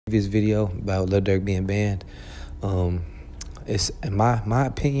previous video about Lil Durk being banned. It's in my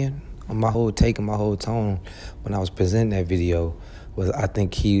opinion, on my whole take and my whole tone when I was presenting that video was I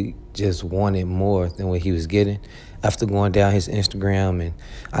think he just wanted more than what he was getting. After going down his Instagram, and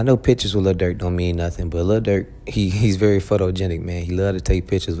I know pictures with Lil Durk don't mean nothing, but Lil Durk, he's very photogenic, man. He love to take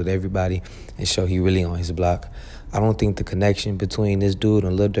pictures with everybody and show he really on his block. I don't think the connection between this dude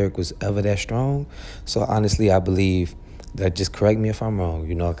and Lil Durk was ever that strong. So honestly, I believe that, just correct me if I'm wrong.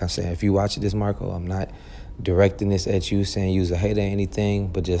 You know, like I'm saying, if you watch this, Marco, I'm not directing this at you, saying you's a hater or anything,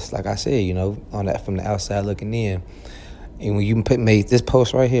 but just like I said, you know, on that from the outside looking in. And when you made this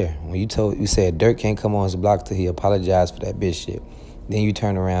post right here, when you said Durk can't come on his block till he apologized for that bitch shit, then you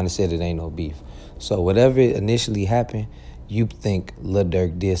turned around and said it ain't no beef. So whatever initially happened, you think Lil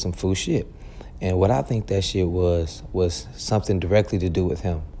Durk did some fool shit. And what I think that shit was something directly to do with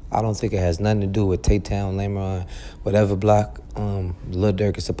him. I don't think it has nothing to do with Tay-Town, Lamron, whatever block Lil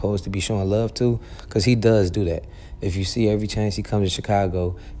Durk is supposed to be showing love to, because he does do that. If you see every chance he comes to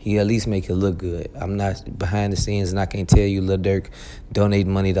Chicago, he at least make it look good. I'm not behind the scenes, and I can't tell you Lil Durk donate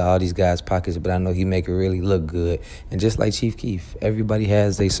money to all these guys' pockets, but I know he make it really look good. And just like Chief Keef, everybody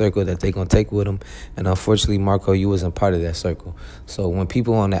has a circle that they gonna take with them, and unfortunately, Marco, you wasn't part of that circle. So when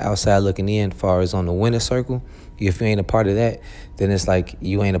people on the outside looking in, far as on the winner circle, if you ain't a part of that, then it's like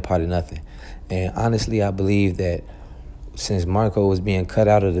you ain't a part of nothing. And honestly, I believe that since Marco was being cut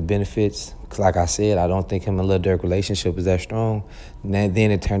out of the benefits, like I said, I don't think him and Lil Durk relationship was that strong. And then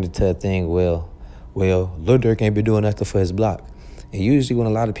it turned into a thing, well, Lil Durk ain't been doing nothing for his block. And usually when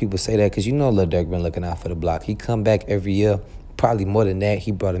a lot of people say that, because you know Lil Durk been looking out for the block. He come back every year, probably more than that.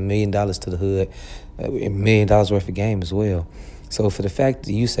 He brought $1 million to the hood, $1 million worth of game as well. So for the fact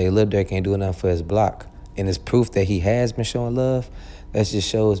that you say Lil Durk ain't doing nothing for his block, and it's proof that he has been showing love, that just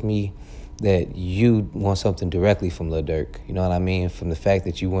shows me that you want something directly from Lil Durk. You know what I mean? From the fact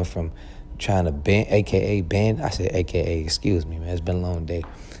that you went from trying to ban, I said AKA, excuse me, man, it's been a long day.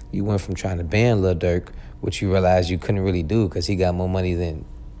 You went from trying to ban Lil Durk, which you realized you couldn't really do because he got more money than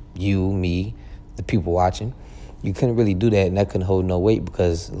you, me, the people watching. You couldn't really do that, and that couldn't hold no weight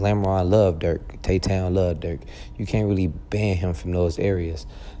because Lamron loved Durk, Tay-Town loved Durk. You can't really ban him from those areas.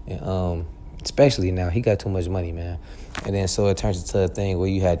 And, especially now, he got too much money, man. And then so it turns into a thing where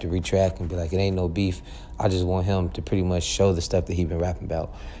you had to retract and be like, it ain't no beef. I just want him to pretty much show the stuff that he been rapping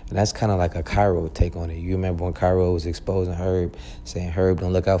about. And that's kind of like a Cairo take on it. You remember when Cairo was exposing Herb, saying, Herb,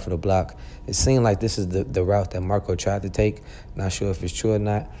 don't look out for the block. It seemed like this is the route that Marco tried to take. Not sure if it's true or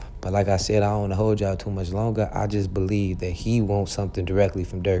not. But like I said, I don't want to hold y'all too much longer. I just believe that he wants something directly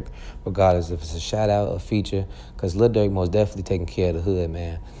from Durk, regardless if it's a shout-out or feature, because Lil Durk most definitely taking care of the hood,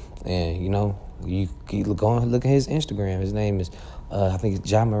 man. And, you know, you go and look at his Instagram. His name is, I think it's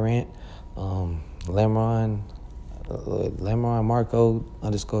John Morant, Lamron Marco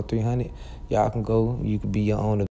 _300. Y'all can go. You could be your own